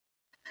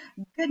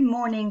Good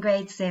morning,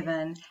 Grade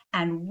 7,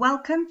 and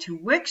welcome to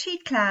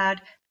WorksheetCloud,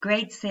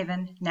 Grade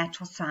 7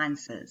 Natural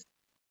Sciences.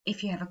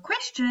 If you have a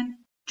question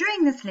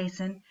during this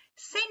lesson,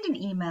 send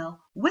an email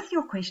with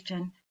your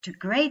question to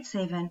Grade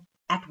 7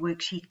 at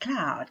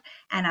WorksheetCloud,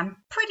 and I'm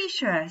pretty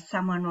sure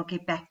someone will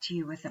get back to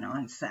you with an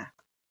answer.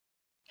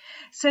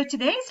 So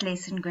today's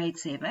lesson, Grade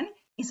 7,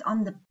 is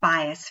on the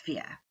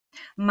Biosphere.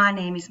 My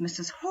name is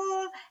Mrs.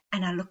 Hall,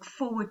 and I look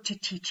forward to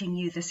teaching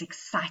you this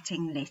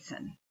exciting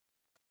lesson.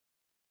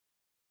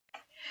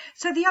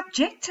 So the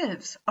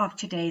objectives of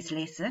today's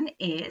lesson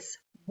is,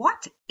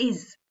 what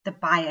is the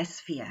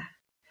biosphere?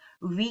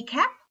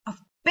 Recap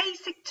of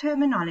basic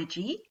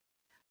terminology,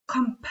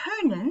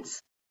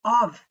 components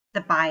of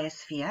the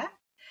biosphere,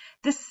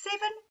 the 7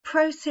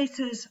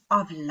 processes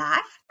of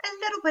life, a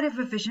little bit of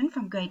revision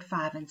from grade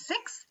 5 and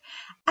 6,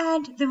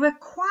 and the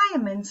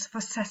requirements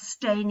for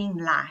sustaining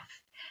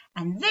life.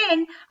 And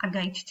then I'm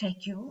going to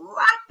take you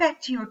right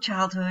back to your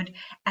childhood,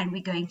 and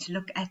we're going to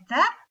look at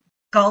the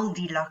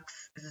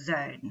Goldilocks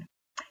zone.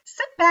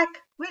 Sit back,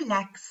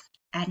 relax,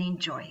 and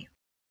enjoy.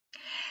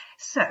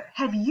 So,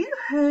 have you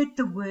heard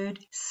the word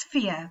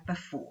sphere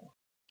before?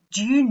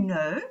 Do you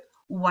know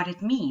what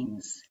it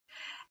means?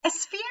 A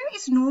sphere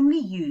is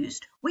normally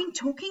used when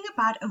talking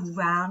about a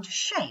round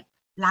shape,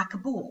 like a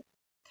ball.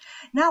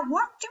 Now,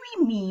 what do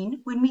we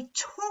mean when we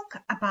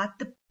talk about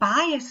the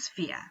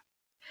biosphere?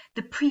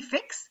 The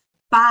prefix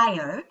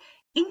bio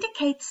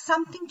indicates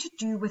something to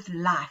do with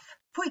life.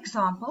 For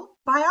example,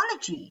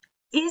 biology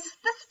is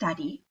the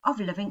study of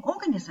living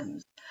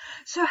organisms.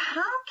 So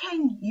how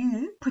can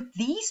you put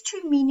these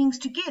two meanings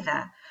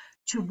together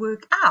to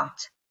work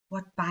out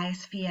what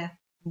biosphere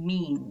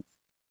means?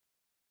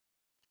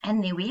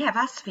 And there we have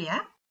our sphere,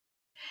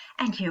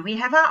 and here we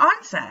have our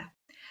answer.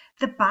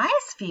 The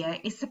biosphere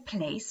is the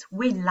place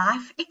where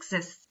life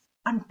exists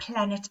on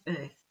planet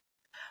Earth.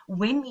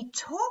 When we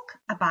talk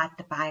about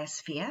the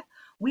biosphere,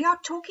 we are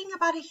talking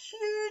about a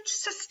huge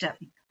system,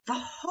 the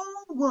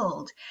whole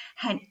world,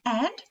 and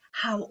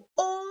how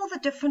all the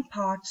different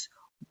parts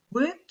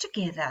work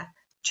together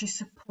to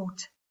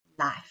support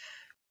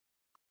life.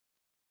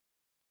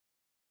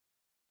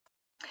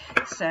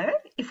 So,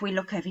 if we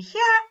look over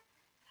here,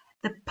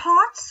 the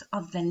parts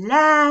of the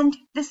land,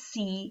 the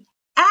sea,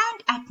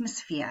 and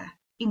atmosphere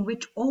in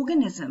which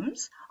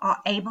organisms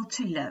are able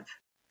to live.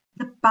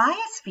 The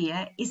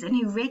biosphere is an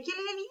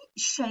irregularly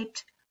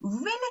shaped,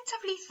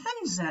 relatively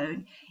thin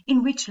zone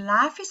in which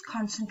life is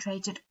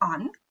concentrated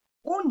on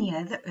or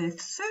near the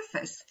Earth's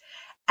surface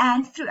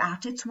and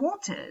throughout its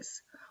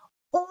waters.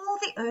 All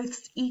the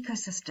Earth's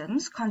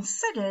ecosystems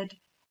considered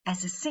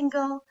as a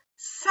single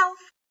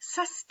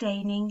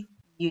self-sustaining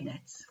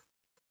unit.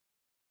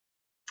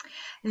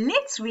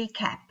 Let's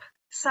recap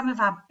some of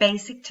our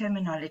basic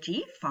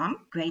terminology from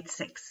grade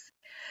 6.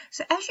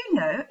 So as you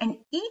know, an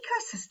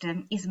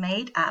ecosystem is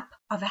made up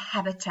of a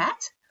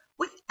habitat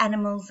with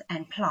animals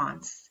and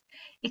plants.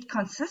 It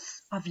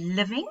consists of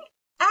living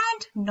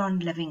and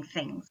non-living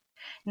things.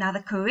 Now,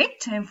 the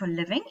correct term for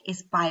living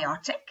is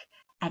biotic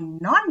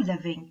and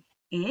non-living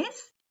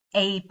is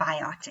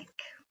abiotic.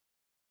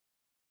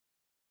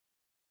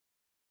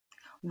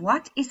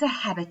 What is a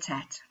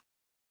habitat?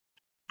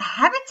 A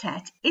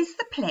habitat is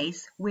the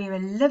place where a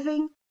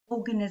living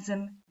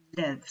organism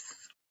lives.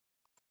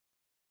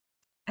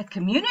 A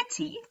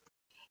community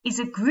is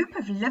a group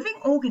of living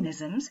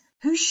organisms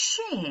who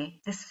share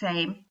the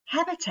same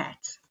habitat.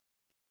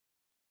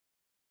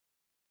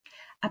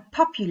 A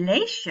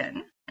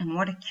population, and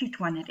what a cute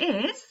one it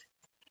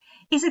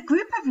is a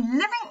group of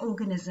living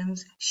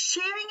organisms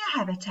sharing a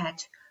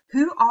habitat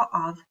who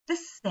are of the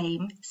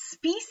same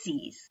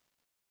species.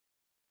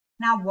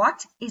 Now,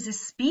 what is a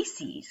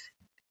species,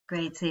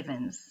 grade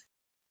 7s?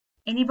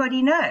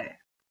 Anybody know?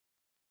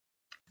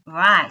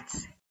 Right.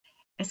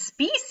 A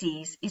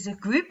species is a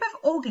group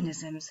of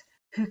organisms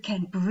who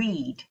can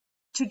breed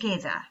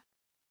together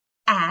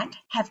and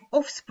have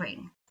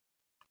offspring.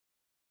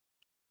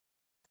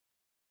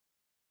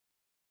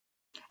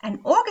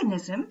 An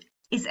organism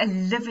is a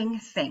living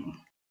thing.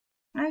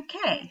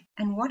 Okay,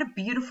 and what a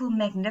beautiful,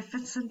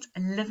 magnificent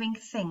living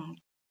thing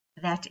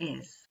that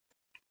is.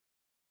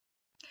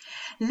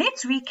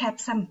 Let's recap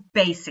some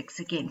basics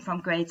again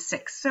from grade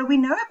 6. So we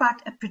know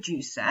about a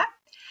producer,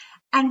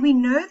 and we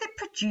know that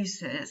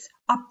producers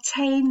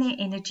obtain their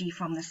energy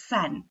from the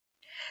sun.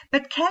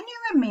 But can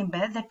you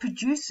remember that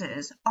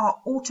producers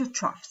are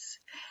autotrophs?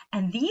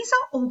 And these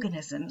are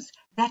organisms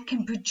that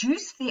can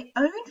produce their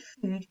own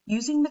food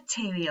using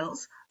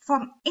materials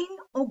from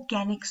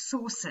inorganic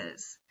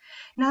sources.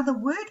 Now, the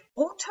word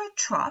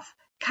autotroph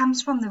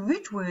comes from the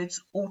root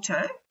words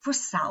auto for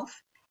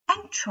self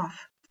and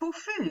troph for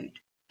food.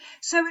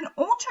 So an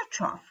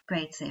autotroph,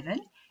 grade 7,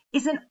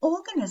 is an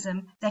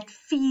organism that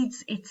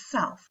feeds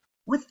itself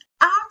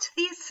without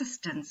the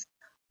assistance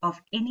of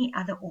any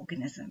other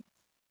organism.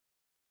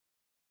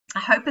 I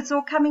hope it's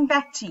all coming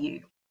back to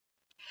you.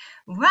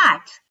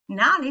 Right,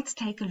 now let's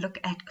take a look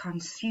at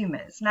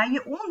consumers. Now you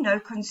all know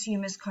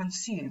consumers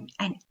consume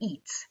and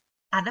eat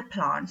other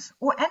plants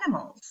or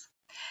animals.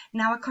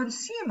 Now a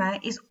consumer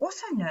is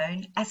also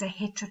known as a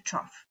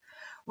heterotroph,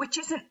 which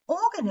is an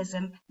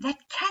organism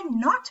that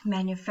cannot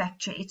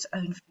manufacture its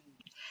own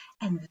food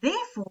and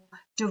therefore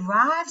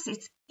derives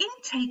its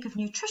intake of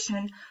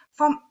nutrition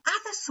from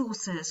other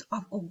sources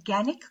of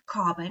organic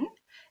carbon,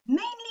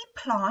 mainly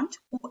plant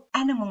or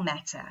animal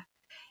matter.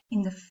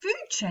 In the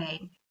food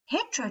chain,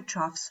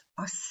 heterotrophs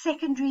are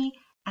secondary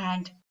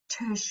and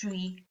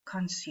tertiary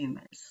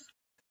consumers.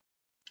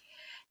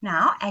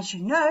 Now, as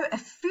you know, a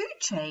food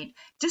chain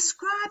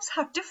describes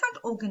how different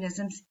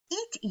organisms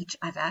eat each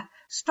other,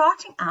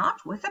 starting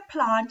out with a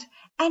plant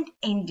and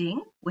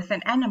ending with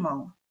an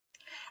animal.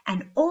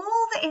 And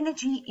all the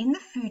energy in the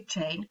food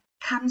chain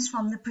comes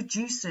from the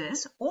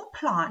producers or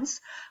plants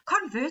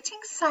converting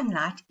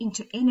sunlight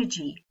into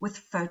energy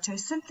with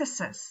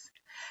photosynthesis.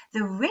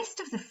 The rest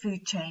of the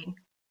food chain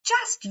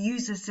just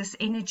uses this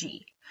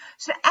energy.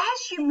 So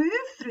as you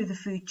move through the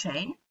food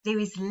chain, there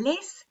is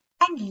less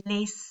and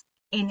less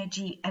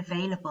energy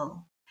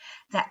available.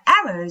 The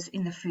arrows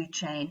in the food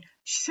chain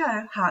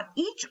show how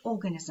each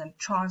organism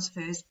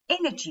transfers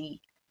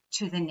energy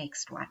to the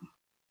next one.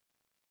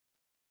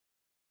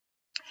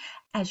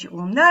 As you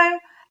all know,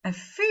 a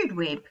food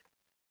web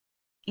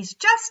is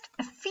just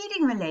a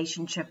feeding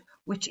relationship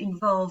which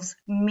involves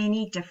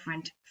many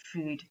different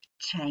food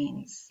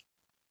chains.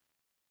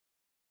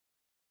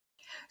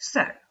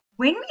 So,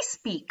 when we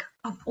speak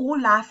of all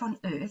life on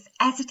Earth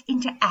as it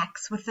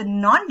interacts with the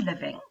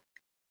non-living,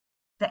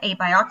 the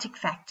abiotic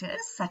factors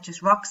such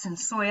as rocks and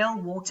soil,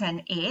 water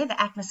and air, the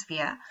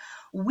atmosphere,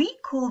 we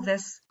call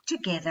this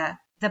together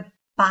the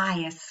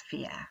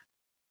biosphere.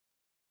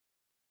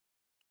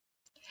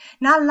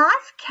 Now,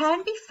 life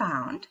can be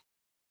found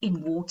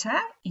in water,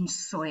 in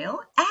soil,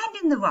 and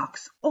in the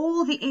rocks,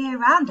 all the air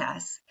around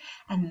us,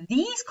 and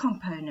these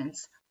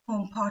components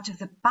form part of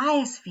the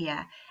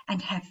biosphere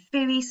and have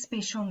very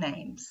special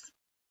names.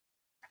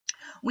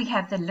 We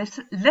have the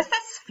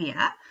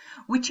lithosphere,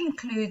 which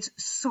includes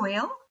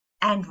soil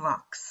and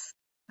rocks,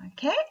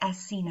 okay, as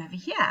seen over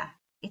here.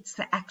 It's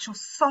the actual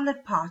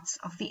solid parts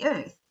of the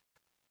earth.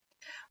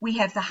 We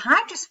have the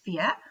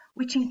hydrosphere,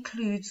 which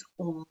includes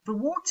all the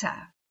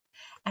water.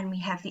 And we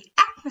have the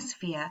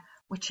atmosphere,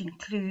 which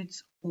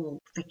includes all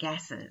the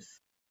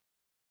gases.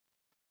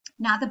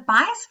 Now, the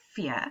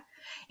biosphere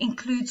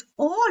includes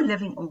all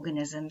living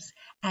organisms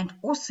and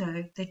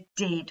also the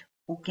dead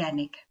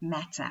organic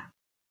matter.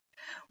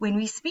 When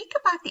we speak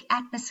about the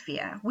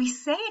atmosphere, we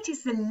say it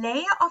is the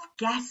layer of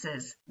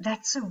gases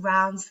that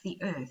surrounds the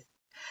Earth.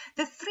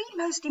 The three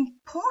most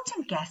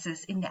important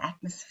gases in the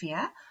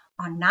atmosphere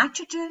are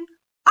nitrogen,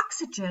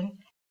 oxygen,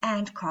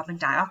 and carbon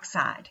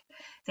dioxide.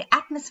 The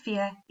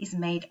atmosphere is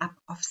made up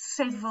of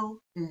several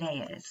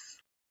layers.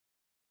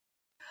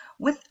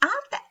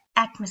 Without the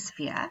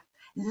atmosphere,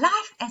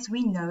 life as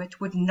we know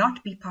it would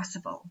not be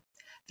possible.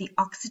 The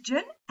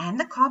oxygen and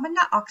the carbon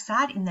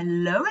dioxide in the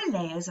lower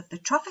layers of the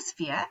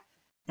troposphere,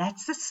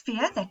 that's the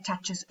sphere that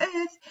touches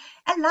Earth,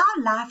 allow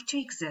life to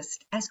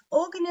exist as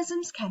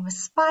organisms can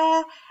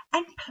respire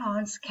and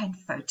plants can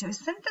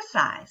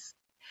photosynthesize.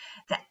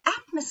 The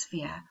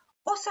atmosphere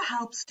also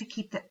helps to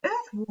keep the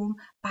Earth warm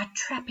by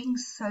trapping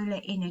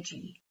solar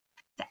energy.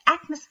 The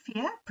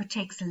atmosphere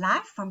protects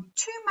life from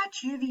too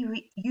much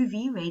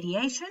UV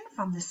radiation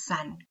from the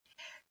sun.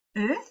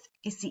 Earth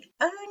is the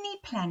only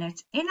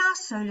planet in our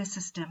solar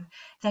system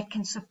that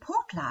can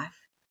support life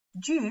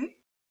due,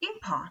 in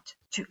part,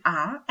 to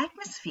our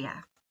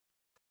atmosphere.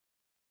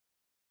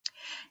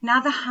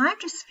 Now, the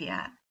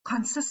hydrosphere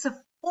consists of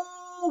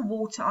all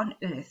water on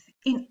Earth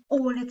in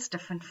all its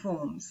different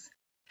forms.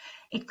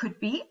 It could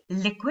be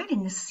liquid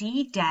in the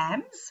sea,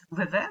 dams,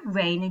 river,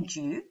 rain and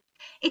dew.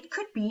 It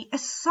could be a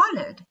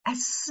solid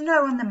as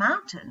snow on the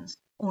mountains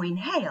or in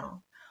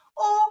hail,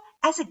 or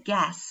as a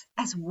gas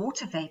as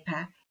water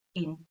vapor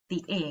in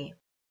the air.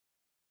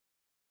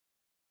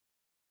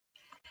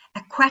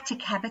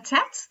 Aquatic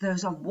habitats,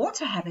 those are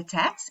water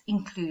habitats,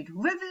 include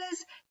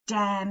rivers,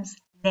 dams,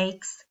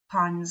 lakes,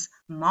 ponds,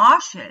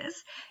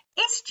 marshes,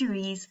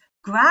 estuaries,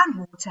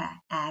 groundwater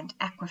and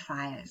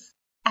aquifers.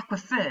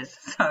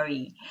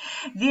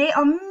 There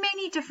are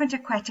many different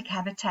aquatic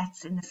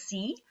habitats in the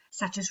sea,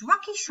 such as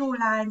rocky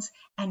shorelines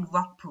and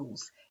rock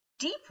pools,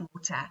 deep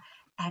water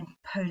and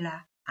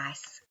polar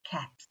ice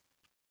caps.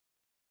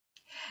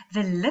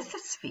 The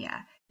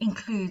lithosphere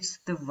includes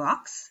the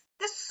rocks,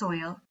 the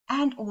soil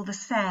and all the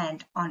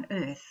sand on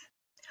Earth.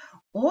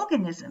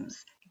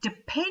 Organisms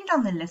depend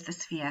on the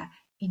lithosphere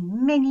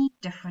in many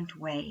different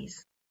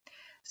ways.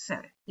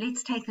 So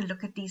let's take a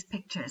look at these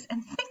pictures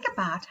and think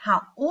about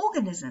how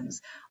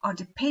organisms are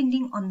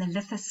depending on the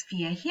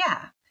lithosphere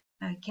here.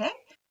 Okay,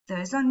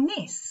 those are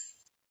nests.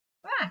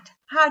 Right,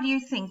 how do you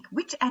think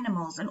which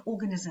animals and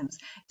organisms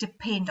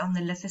depend on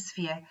the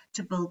lithosphere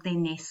to build their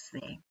nests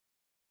there?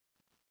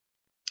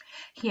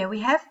 Here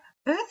we have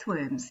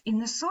earthworms in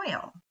the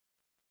soil.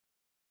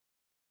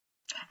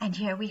 And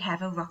here we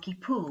have a rocky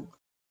pool.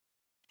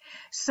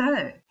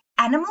 So,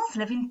 animals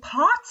live in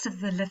parts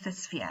of the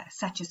lithosphere,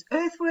 such as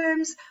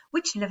earthworms,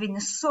 which live in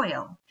the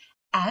soil,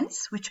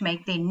 ants, which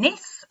make their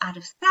nests out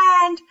of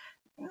sand,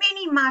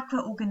 Many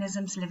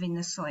microorganisms live in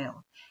the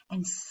soil,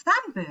 and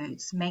some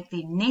birds make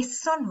their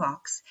nests on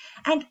rocks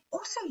and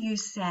also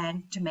use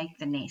sand to make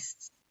the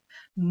nests.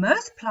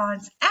 Most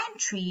plants and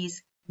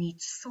trees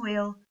need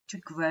soil to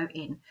grow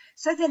in,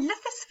 so the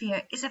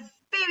lithosphere is a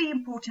very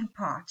important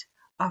part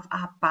of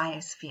our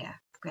biosphere,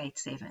 grade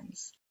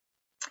 7s.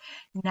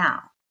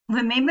 Now,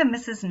 remember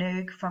Mrs.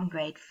 Nerg from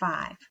grade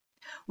 5.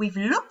 We've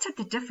looked at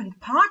the different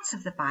parts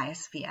of the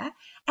biosphere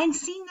and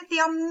seen that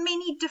there are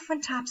many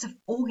different types of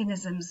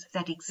organisms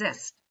that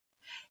exist.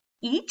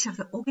 Each of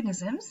the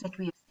organisms that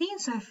we have seen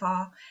so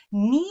far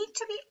need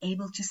to be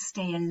able to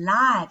stay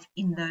alive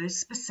in those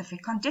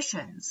specific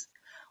conditions.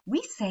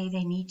 We say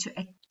they need to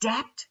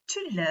adapt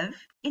to live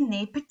in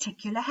their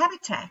particular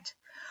habitat.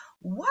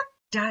 What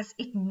does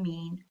it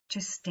mean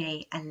to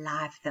stay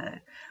alive though?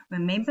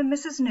 Remember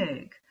Mrs.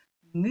 Nerg,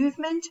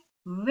 movement,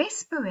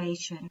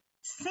 respiration,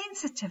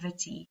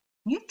 sensitivity,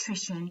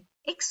 nutrition,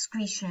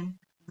 excretion,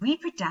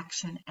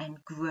 reproduction, and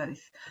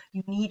growth.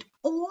 You need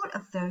all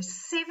of those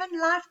 7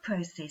 life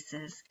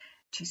processes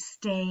to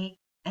stay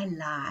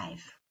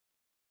alive.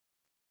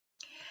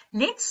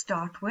 Let's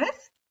start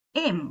with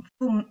M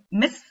for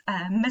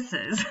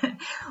Mrs.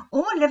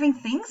 All living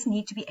things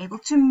need to be able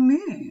to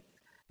move.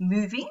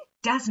 Moving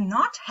does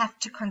not have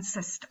to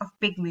consist of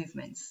big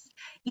movements.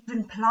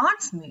 Even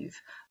plants move,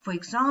 for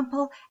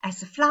example, as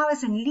the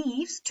flowers and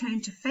leaves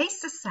turn to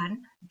face the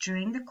sun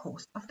during the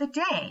course of the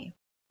day.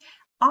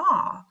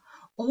 R,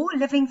 all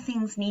living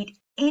things need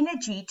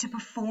energy to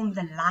perform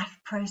the life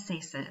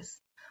processes.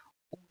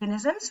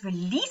 Organisms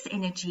release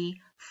energy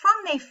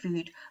from their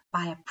food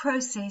by a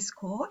process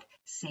called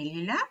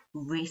cellular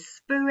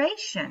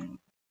respiration.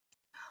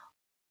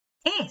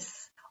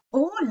 S,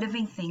 all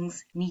living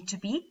things need to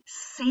be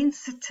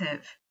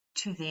sensitive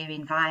to their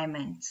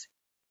environment.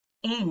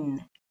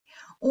 N,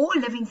 all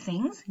living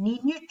things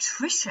need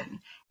nutrition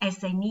as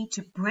they need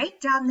to break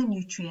down the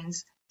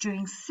nutrients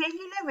during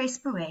cellular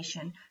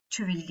respiration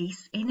to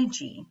release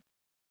energy.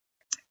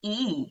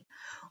 E,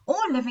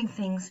 all living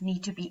things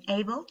need to be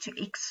able to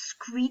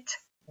excrete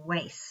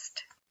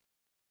waste.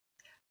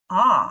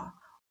 R,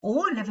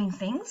 all living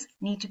things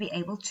need to be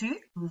able to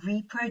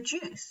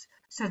reproduce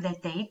so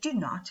that they do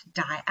not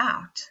die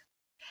out.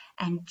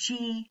 And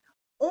G,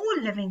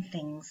 all living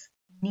things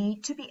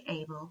need to be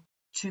able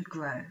to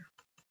grow.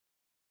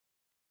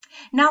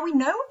 Now we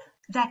know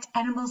that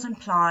animals and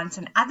plants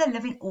and other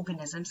living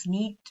organisms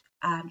need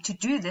to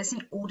do this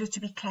in order to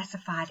be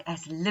classified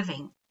as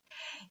living.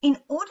 In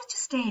order to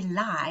stay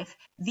alive,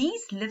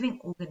 these living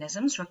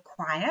organisms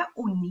require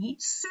or need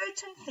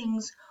certain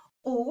things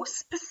or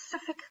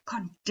specific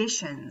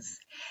conditions.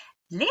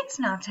 Let's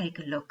now take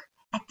a look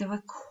at the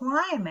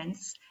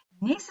requirements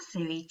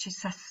necessary to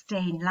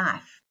sustain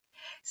life.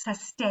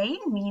 Sustain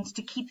means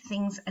to keep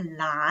things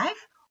alive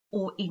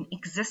or in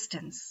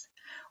existence.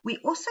 We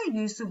also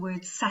use the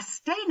word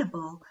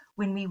sustainable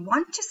when we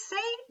want to say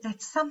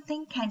that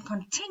something can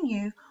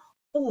continue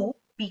or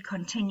be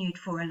continued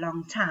for a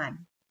long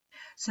time.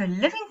 So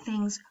living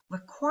things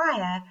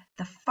require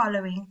the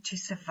following to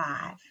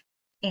survive: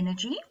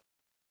 energy,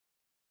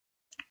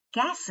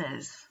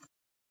 gases,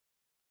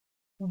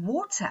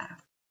 water,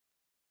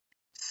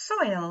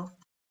 soil,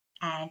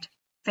 and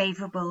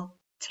favorable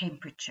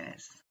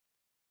temperatures.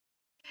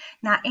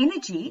 Now,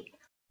 energy,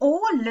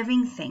 all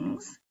living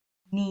things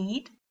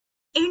need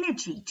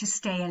energy to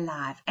stay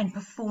alive and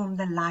perform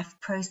the life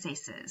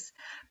processes.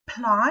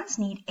 Plants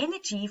need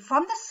energy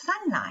from the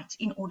sunlight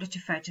in order to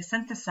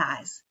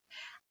photosynthesize.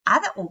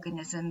 Other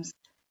organisms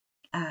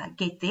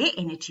get their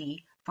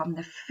energy from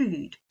the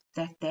food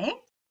that they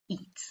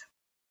eat.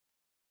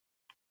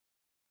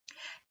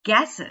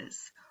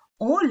 Gases.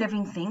 All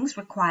living things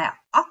require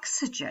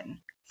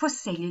oxygen for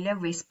cellular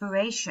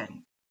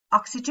respiration.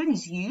 Oxygen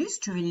is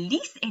used to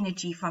release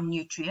energy from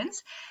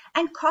nutrients,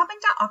 and carbon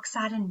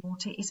dioxide and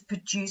water is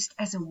produced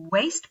as a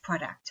waste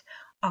product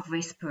of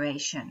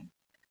respiration.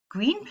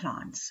 Green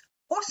plants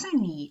also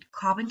need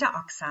carbon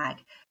dioxide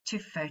to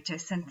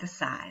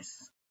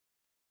photosynthesize.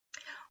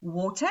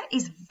 Water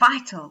is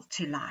vital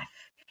to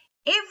life.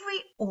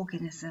 Every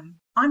organism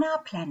on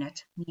our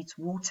planet needs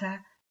water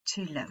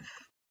to live.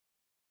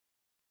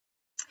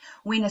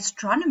 When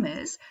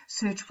astronomers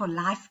search for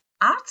life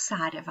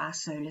outside of our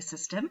solar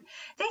system,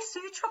 they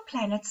search for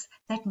planets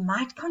that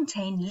might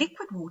contain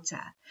liquid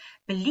water,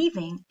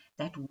 believing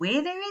that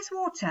where there is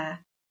water,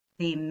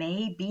 there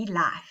may be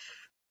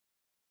life.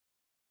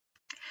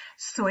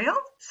 Soil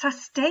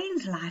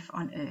sustains life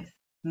on Earth.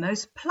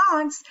 Most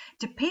plants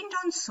depend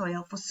on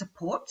soil for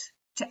support,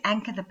 to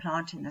anchor the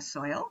plant in the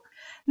soil,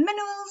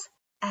 minerals,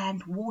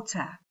 and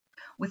water.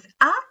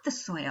 Without the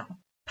soil,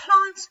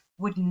 plants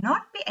would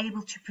not be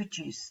able to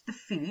produce the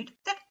food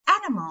that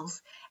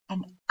animals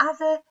and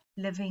other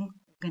living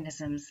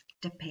organisms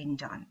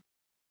depend on.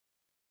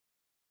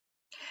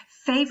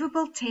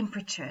 Favorable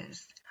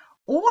temperatures.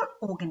 All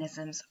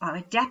organisms are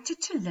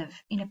adapted to live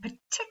in a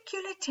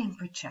particular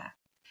temperature.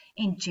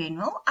 In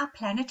general, our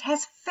planet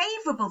has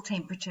favorable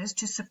temperatures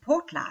to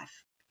support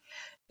life.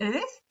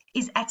 Earth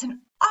is at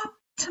an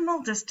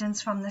optimal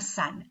distance from the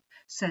sun,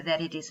 so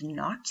that it is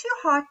not too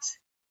hot,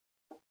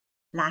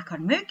 like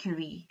on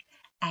Mercury,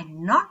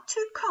 and not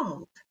too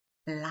cold,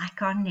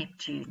 like on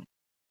Neptune.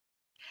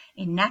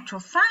 In natural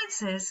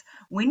sciences,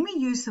 when we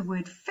use the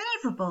word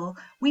favorable,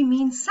 we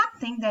mean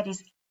something that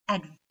is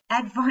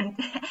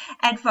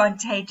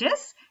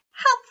advantageous,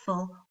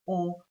 helpful,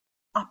 or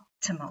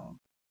optimal.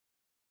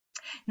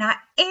 Now,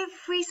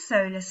 every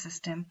solar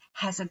system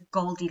has a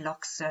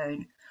Goldilocks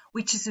zone,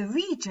 which is a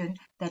region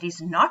that is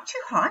not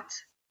too hot,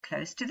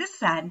 close to the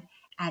sun,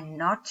 and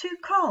not too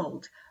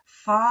cold,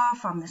 far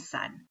from the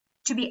sun,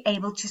 to be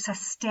able to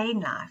sustain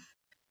life.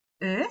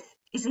 Earth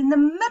is in the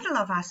middle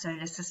of our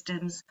solar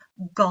system's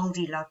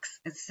Goldilocks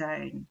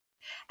zone.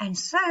 And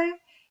so,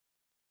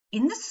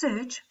 in the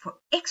search for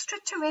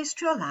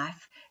extraterrestrial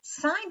life,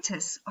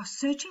 scientists are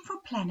searching for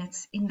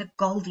planets in the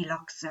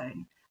Goldilocks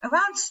zone,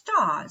 around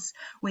stars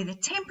where the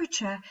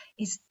temperature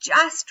is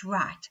just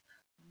right,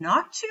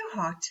 not too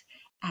hot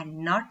and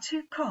not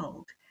too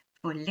cold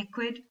for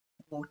liquid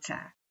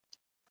water.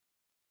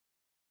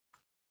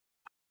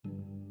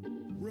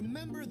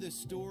 Remember the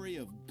story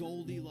of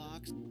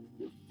Goldilocks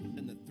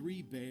and the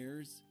three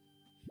bears?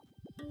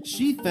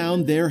 She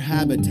found their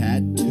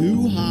habitat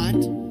too hot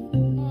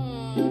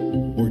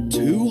or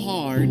too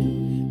hard,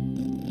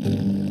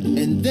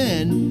 and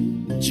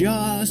then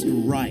just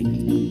right.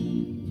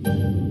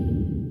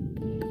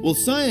 Well,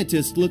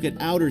 scientists look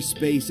at outer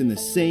space in the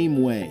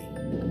same way.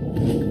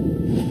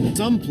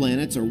 Some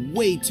planets are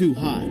way too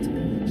hot.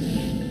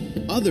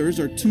 Others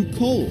are too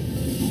cold.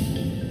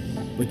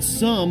 But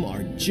some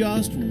are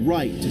just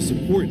right to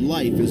support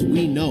life as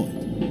we know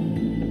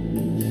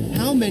it.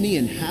 How many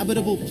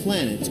inhabitable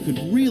planets could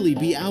really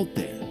be out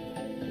there?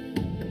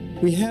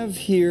 We have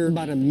here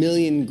about 1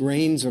 million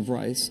grains of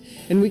rice,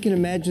 and we can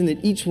imagine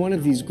that each one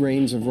of these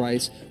grains of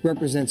rice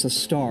represents a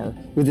star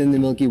within the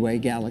Milky Way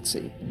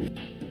galaxy.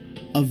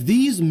 Of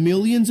these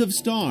millions of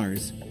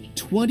stars,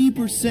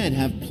 20%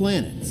 have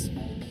planets.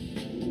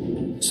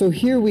 So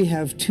here we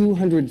have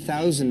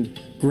 200,000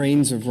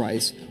 grains of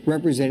rice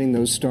representing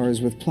those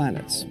stars with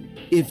planets.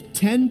 If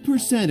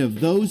 10% of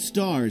those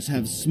stars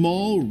have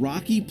small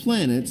rocky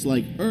planets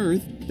like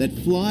Earth that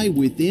fly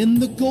within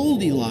the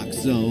Goldilocks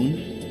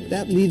zone,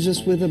 that leaves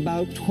us with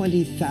about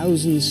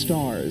 20,000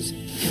 stars.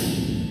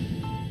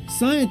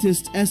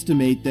 Scientists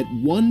estimate that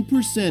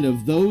 1%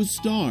 of those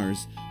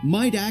stars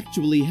might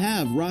actually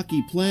have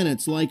rocky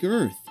planets like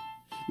Earth,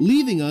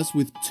 leaving us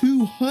with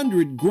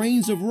 200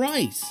 grains of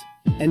rice.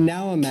 And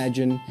now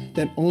imagine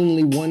that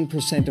only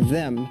 1% of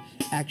them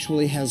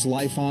actually has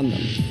life on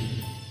them.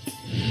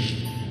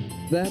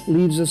 That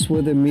leaves us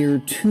with a mere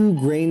 2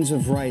 grains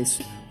of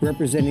rice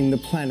representing the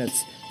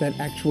planets that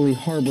actually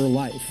harbor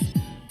life.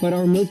 But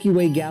our Milky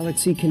Way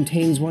galaxy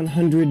contains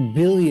 100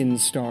 billion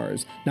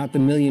stars, not the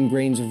million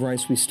grains of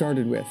rice we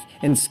started with.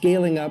 And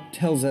scaling up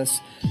tells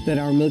us that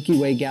our Milky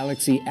Way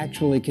galaxy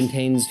actually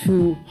contains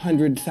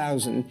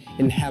 200,000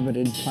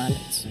 inhabited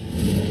planets.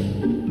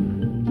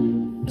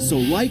 So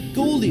like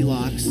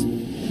Goldilocks,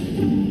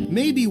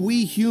 maybe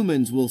we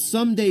humans will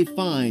someday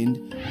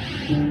find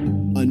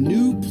a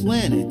new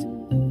planet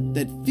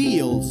that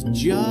feels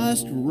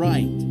just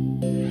right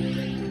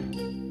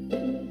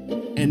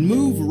and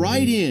move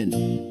right in.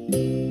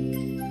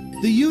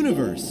 The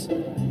universe.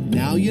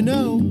 Now you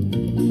know.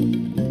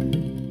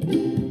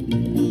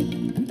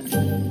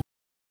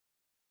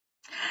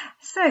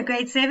 So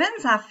grade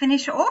 7s, I'll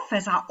finish off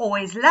as I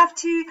always love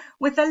to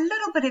with a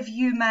little bit of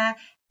humor,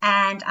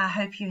 and I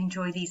hope you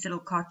enjoy these little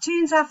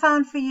cartoons I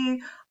found for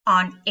you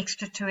on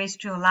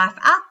extraterrestrial life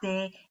out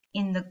there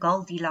in the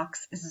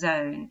Goldilocks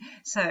zone.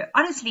 So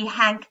honestly,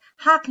 Hank,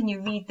 how can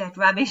you read that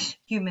rubbish?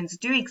 Humans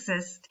do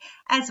exist,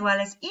 as well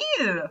as,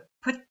 ew,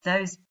 put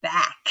those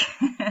back.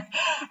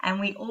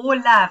 And we all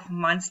love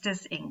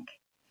Monsters, Inc.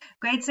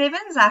 Grade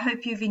 7s, I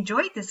hope you've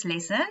enjoyed this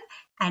lesson,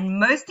 and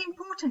most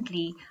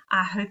importantly,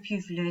 I hope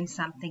you've learned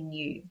something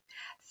new.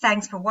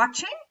 Thanks for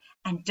watching,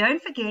 and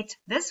don't forget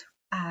this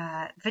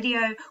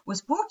video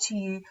was brought to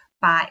you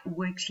by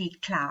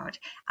WorksheetCloud.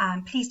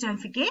 Please don't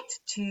forget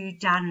to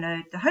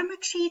download the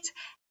homework sheet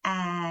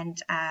and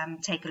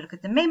take a look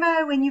at the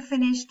memo when you're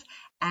finished,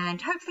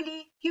 and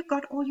hopefully you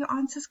got all your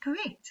answers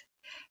correct.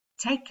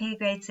 Take care,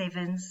 grade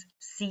 7s.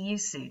 See you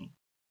soon.